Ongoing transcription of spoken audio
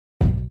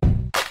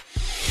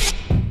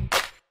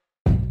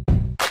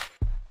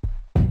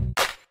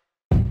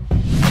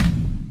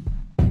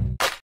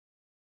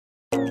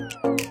Gosh.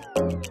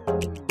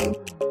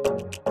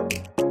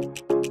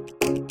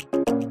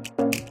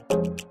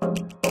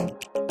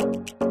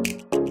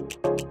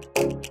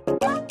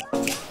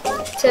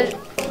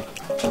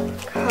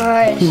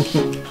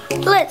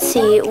 Let's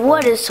see,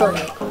 what is soil?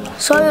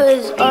 Soil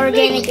is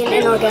organic and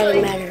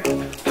inorganic matter.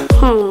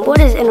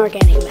 What is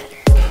inorganic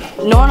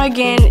matter?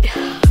 Non-organic...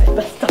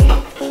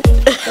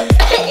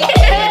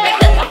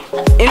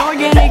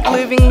 Inorganic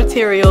living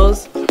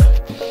materials.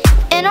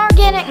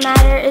 Inorganic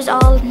matter is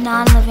all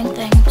non-living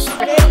things.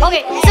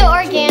 Okay, so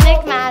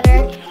organic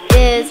matter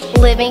is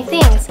living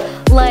things.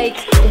 Like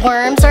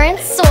worms are in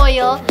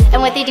soil,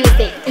 and what they do is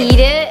they eat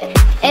it,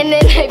 and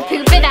then they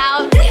poop it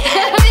out.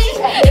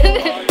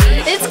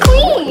 It's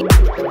clean.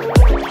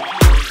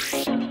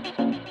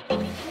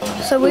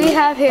 So we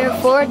have here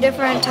 4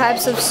 different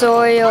types of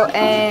soil,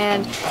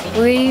 and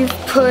we've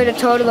put a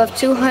total of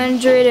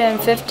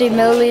 250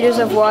 milliliters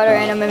of water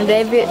in them, and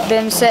they've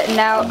been sitting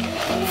out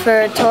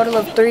for a total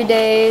of 3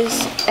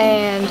 days,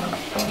 and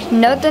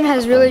nothing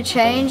has really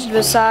changed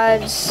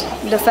besides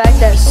the fact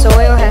that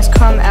soil has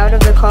come out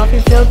of the coffee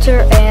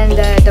filter and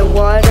that the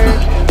water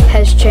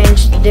has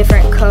changed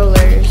different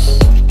colors.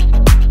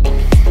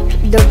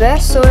 The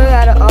best soil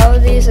out of all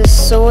of these is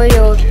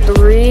soil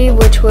 3,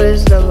 which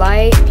was the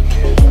light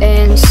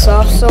and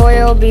soft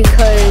soil,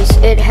 because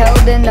it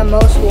held in the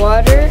most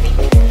water,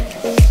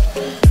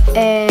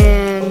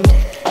 and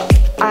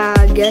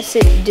I guess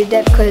it did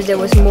that because there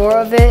was more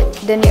of it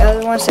than the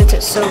other one since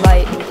it's so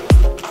light.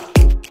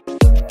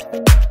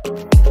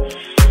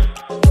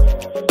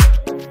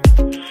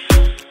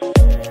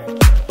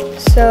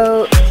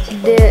 So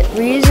the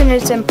reason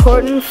it's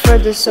important for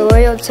the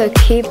soil to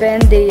keep in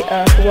the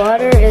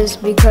water is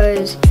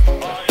because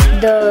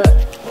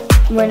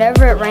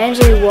whenever it rains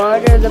or you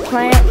water the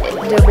plant,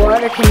 the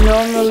water can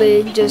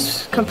normally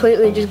just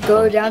completely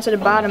go down to the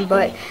bottom,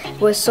 but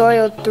with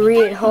soil 3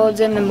 it holds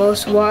in the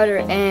most water,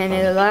 and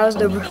it allows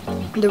the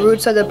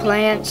roots of the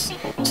plants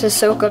to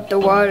soak up the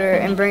water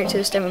and bring it to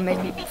the stem and make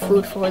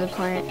food for the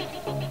plant.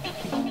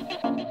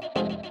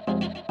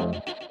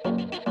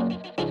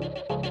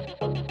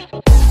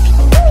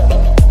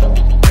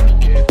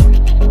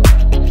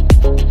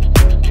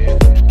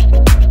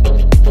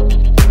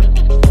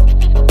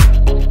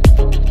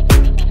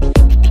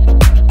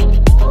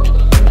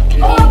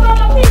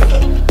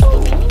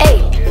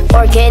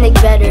 Organic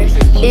matter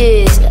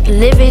is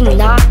living,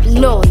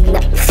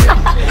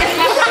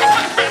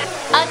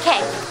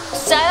 Okay,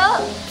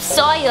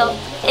 soil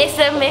is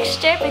a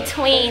mixture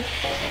between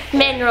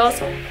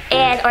minerals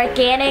and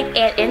organic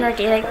and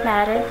inorganic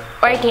matter.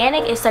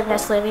 Organic is something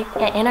that's living,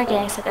 and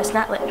inorganic is something that's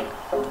not living.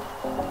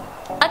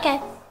 Okay.